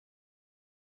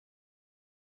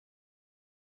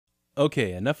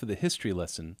Okay, enough of the history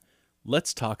lesson.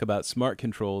 Let's talk about smart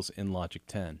controls in Logic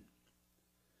 10.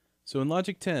 So in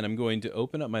Logic 10, I'm going to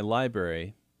open up my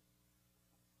library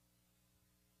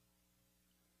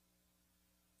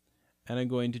and I'm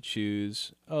going to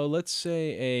choose, let's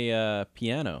say a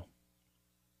piano.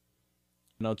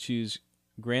 And I'll choose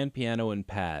grand piano and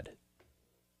pad.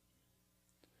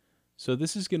 So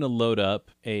this is going to load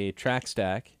up a track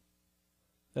stack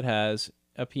that has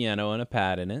a piano and a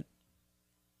pad in it.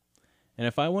 And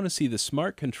if I want to see the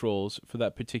smart controls for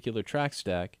that particular track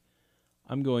stack,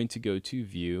 I'm going to go to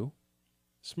View,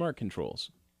 Smart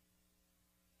Controls.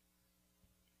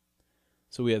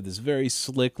 So we have this very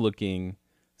slick looking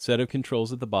set of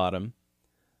controls at the bottom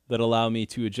that allow me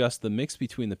to adjust the mix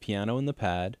between the piano and the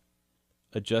pad,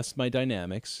 adjust my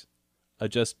dynamics,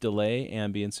 adjust delay,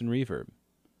 ambience, and reverb.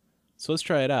 So let's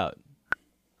try it out.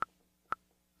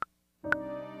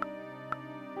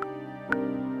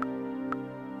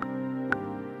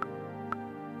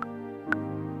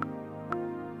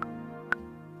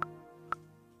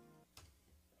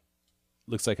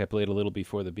 Looks like I played a little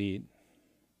before the beat.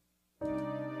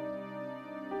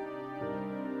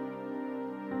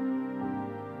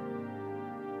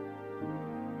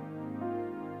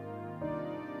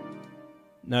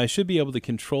 Now I should be able to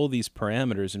control these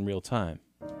parameters in real time.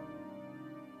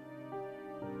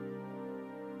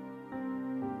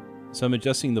 So I'm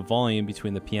adjusting the volume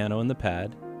between the piano and the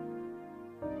pad.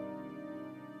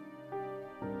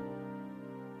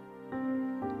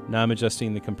 Now I'm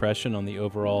adjusting the compression on the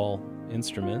overall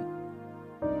instrument.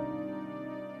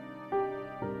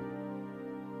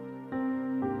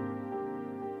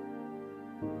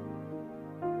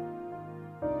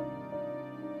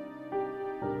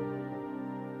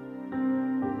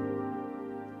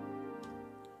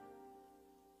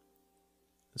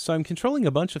 So I'm controlling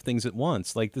a bunch of things at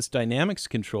once, like this dynamics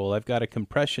control. I've got a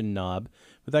compression knob,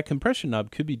 but that compression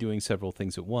knob could be doing several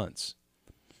things at once.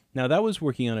 Now that was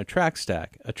working on a track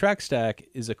stack. A track stack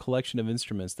is a collection of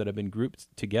instruments that have been grouped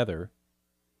together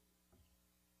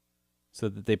so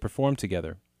that they perform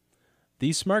together.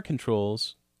 These smart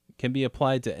controls can be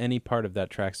applied to any part of that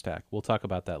track stack. We'll talk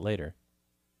about that later.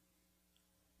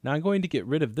 Now I'm going to get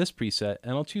rid of this preset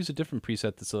and I'll choose a different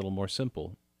preset that's a little more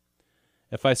simple.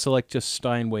 If I select just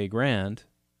Steinway Grand,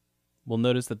 we'll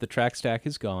notice that the track stack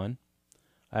is gone.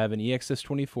 I have an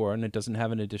EXS24 and it doesn't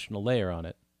have an additional layer on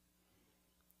it.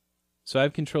 So I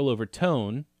have control over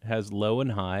tone, it has low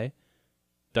and high,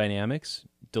 dynamics,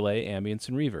 delay, ambience,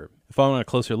 and reverb. If I want a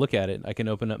closer look at it, I can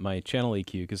open up my channel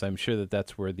EQ because I'm sure that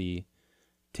that's where the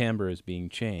timbre is being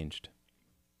changed.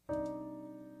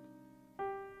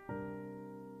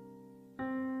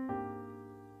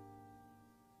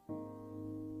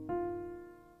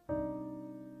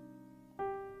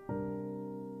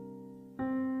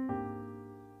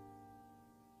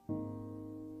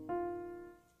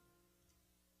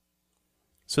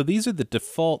 So these are the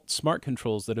default smart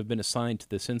controls that have been assigned to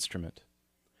this instrument.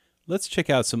 Let's check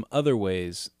out some other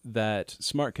ways that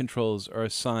smart controls are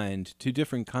assigned to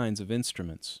different kinds of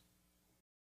instruments.